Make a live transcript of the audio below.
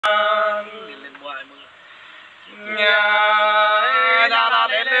nhà là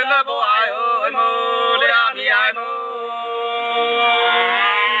lên lên là bộ ai ơi mưa đi ăn đi ai mưa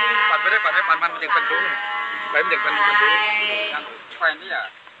ปั่นไปได้ปั่นให้ปั่นมันยังปั่นคุ้งไปมันยังปั่นคุ้งปั่นนี่อ่ะ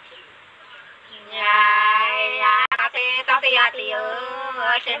nhà tao thì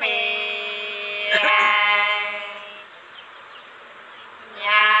ở trên mì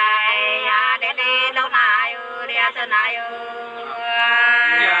nhà đến đi đâu này đi ăn sơn này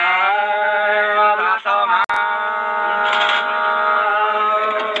nhà là sao mà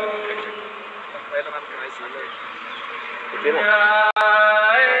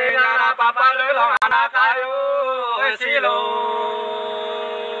nhà là papa lưỡi lòng ana cái ơi xí lô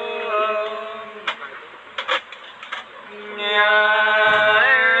nhà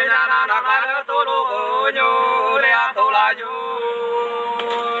là đặc cái tôi đồ của nhau để tôi là nhau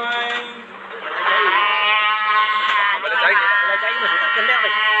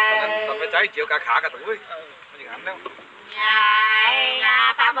cháy chịu cả khả cả tuổi mình ăn đâu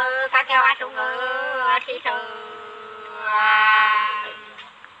nhà phá mưa các kêu ai xuống ngư thì từ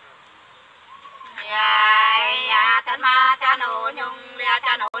nhà tên ma cha nổ nhung lia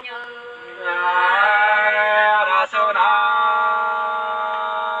cha nổ như ra sơ na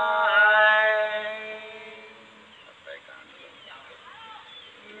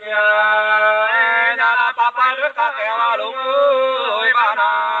nhà là papa nước các kêu đúng ơi ba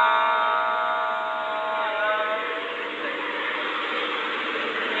na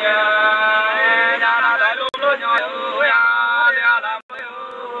nhà là đại luôn luôn nhỏ ơi à nhà là mới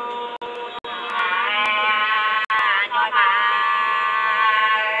nhoi mà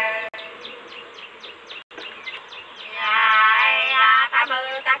nhà phá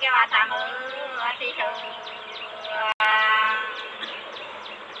mưa các kêu ta mưa thì từ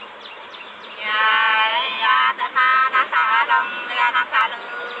nhà tên ma đang xa lòng lia đang xa lư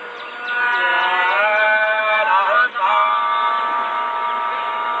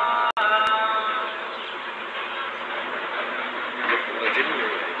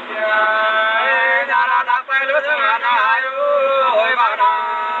nhà là đặc quay lứa thương là ai ơi bà na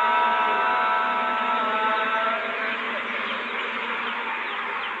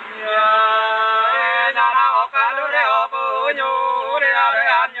nhà là học cả lứa để học với nhau để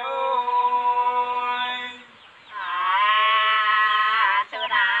ăn nhau xưa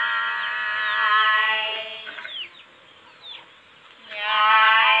này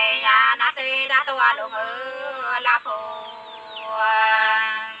nhà nát đi đã tua đúng la phù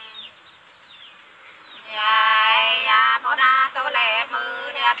nhà bố na tô lẹ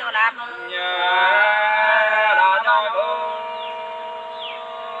mưa nhà tô la mưa là nói bố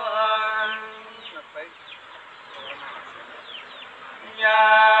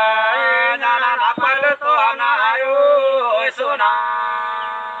nhà là đặc quay lứa tôi na ai ơi xưa này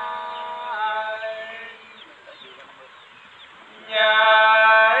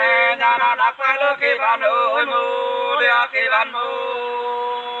nhà là đặc quay lứa khi bạn ơi mưa đi khi bạn mưa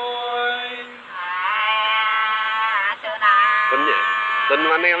Tính vậy,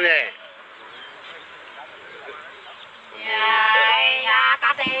 tính anh em vậy.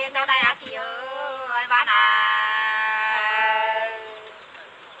 Cá tê đâu đây ăn gì ơi bạn à.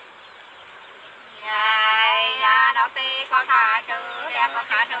 Đâu tê con thả trừ, em con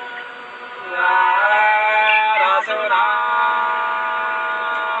thả trừ. Đã sư đã.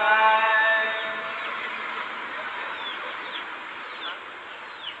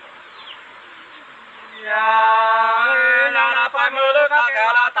 Nhà là phải mưa nước các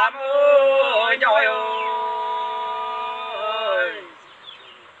kẻ là tắm ơi nhoi ơi.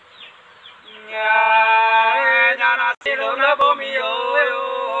 Nhà là xin lỗi nó bố mi ơi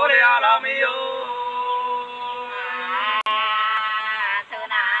để là mi ơi. Sư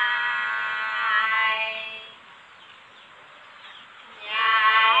này.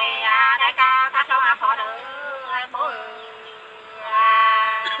 Nhà đại ca ta cho à phò nữ bố ơi.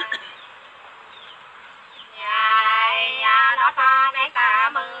 Đó pha mấy cả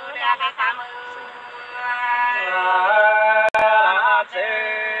mưa ra mấy cả mưa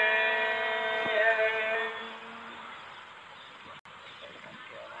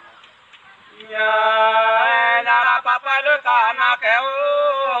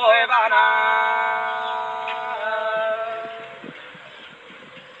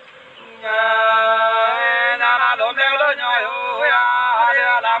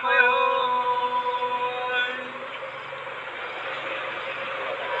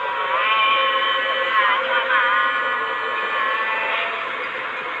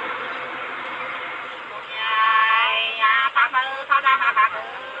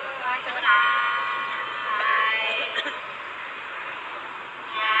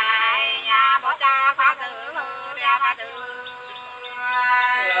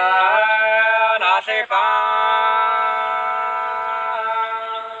na se pa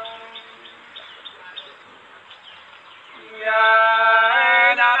ya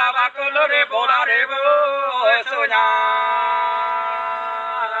na la ba ko lo re bo la re bo so nya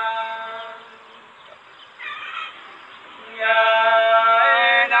ya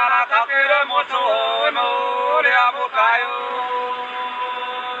na la ka ke re mo so mo re a mo ka yo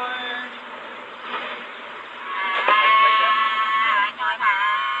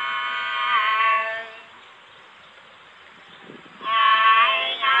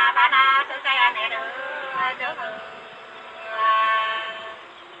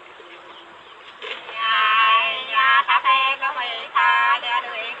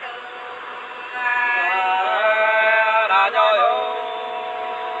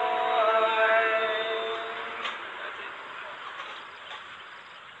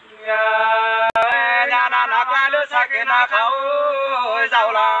na khâu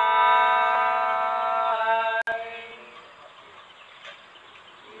giàu là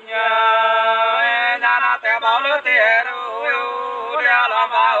nhà na té bảo lứa tiền đâu đeo làm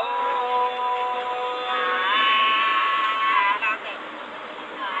bao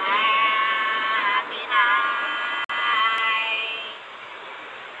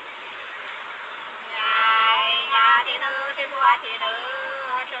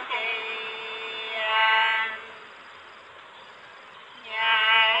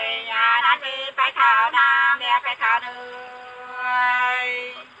phải khảo nam để phải khảo nữ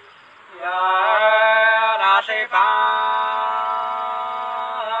đã sẽ ba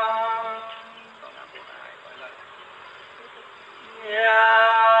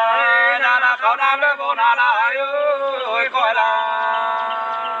đã khảo nam để vô na lại ơi coi là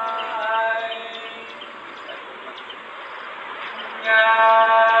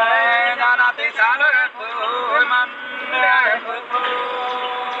đã tiếng sáng để phơi mặn để phơi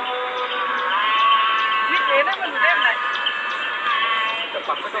nó mình đem này chụp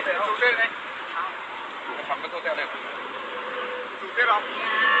bằng cái tô tèo chụp đây này chụp bằng cái tô tèo này chụp cái không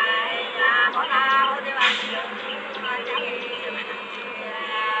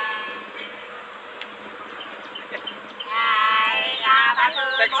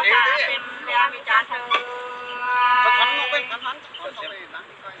lịch sĩ đấy hắn nó bên hắn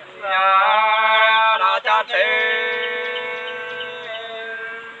đã cha chế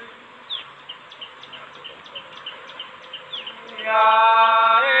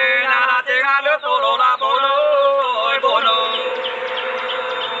na na tiếng hát nước tô lô la bồ nô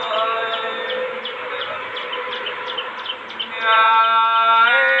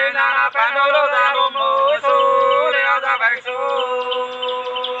na na phan đô lô ra lôm lô su đeo ra bạch su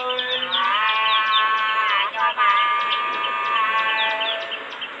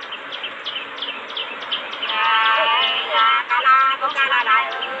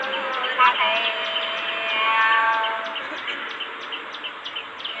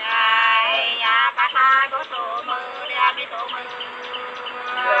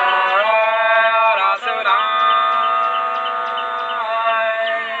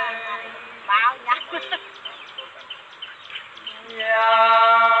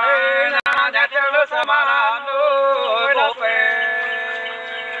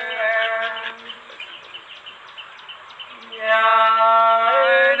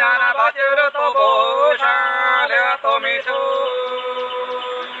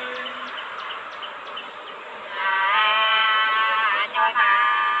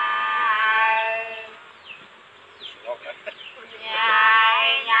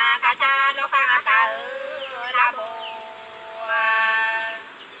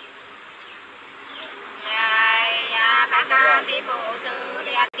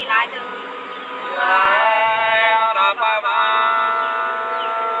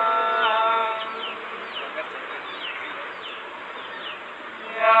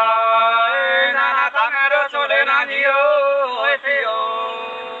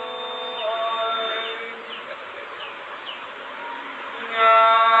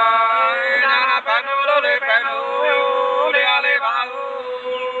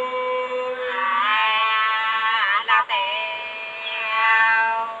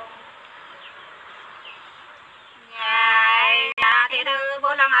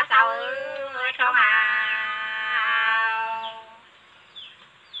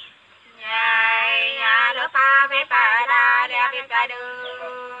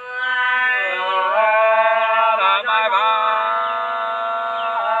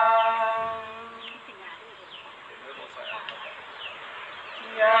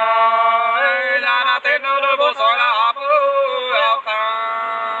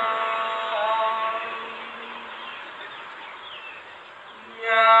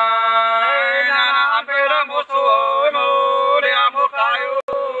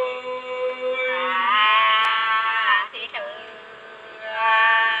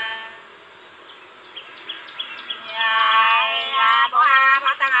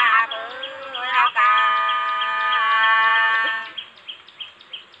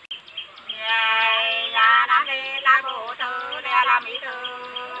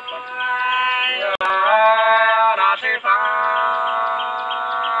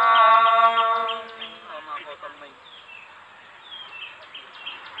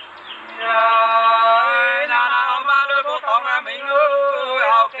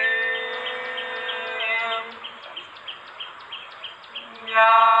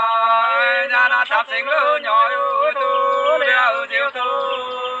làm sinh lỡ nhỏ ưu tu đeo diệu tu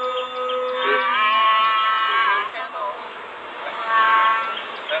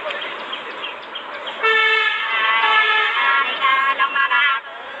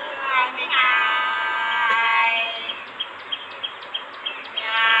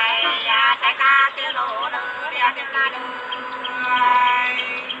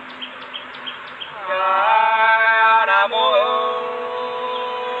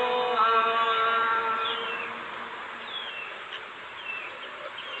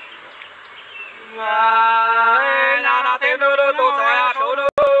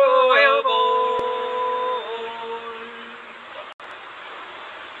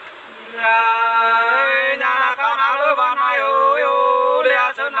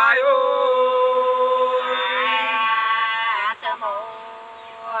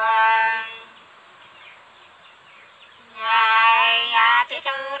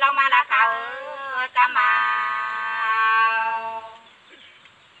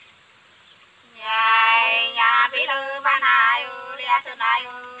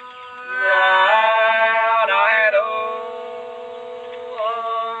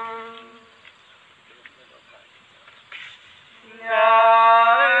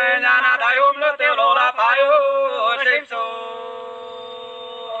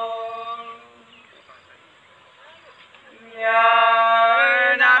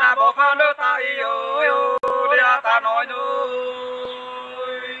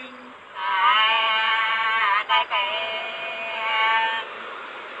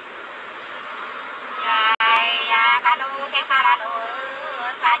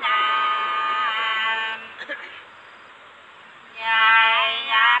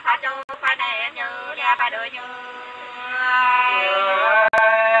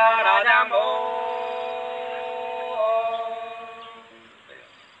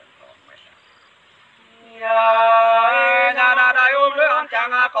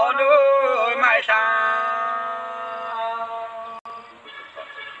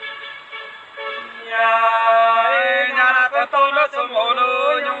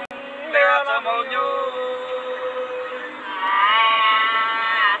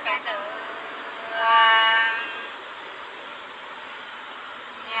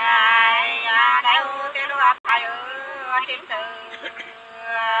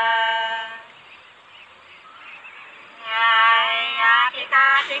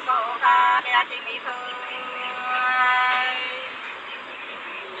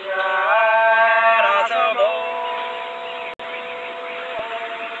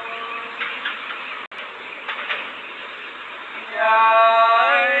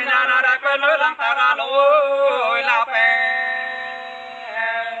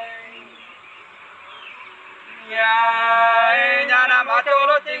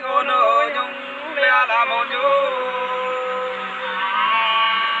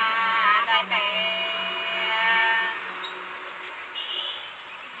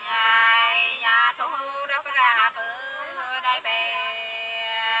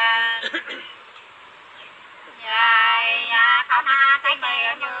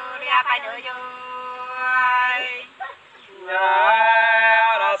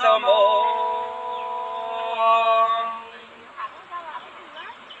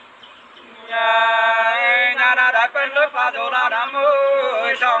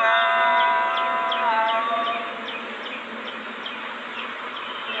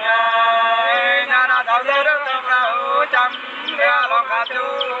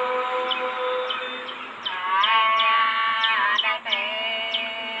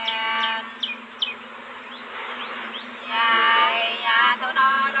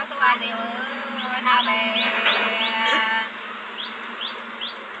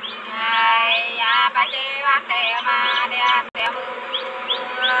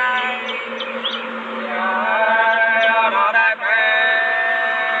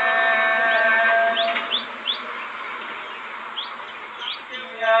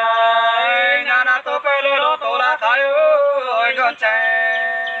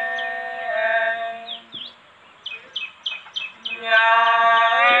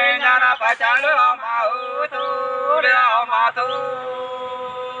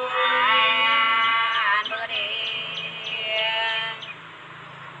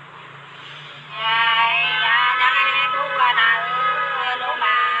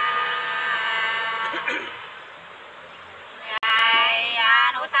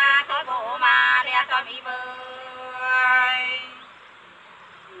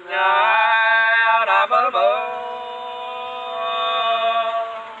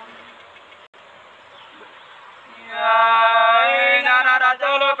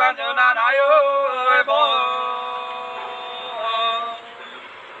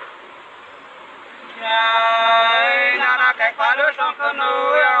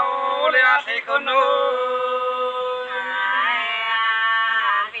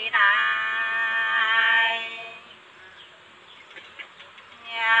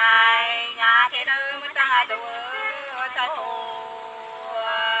tu trái phù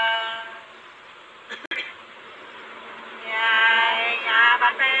nhà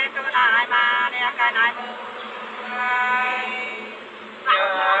bạn phê tu đại mà nè cái này mưa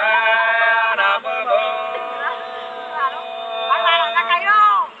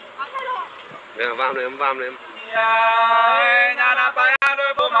Em vam lên em. nhà na pa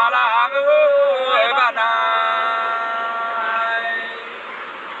đôi bố mà là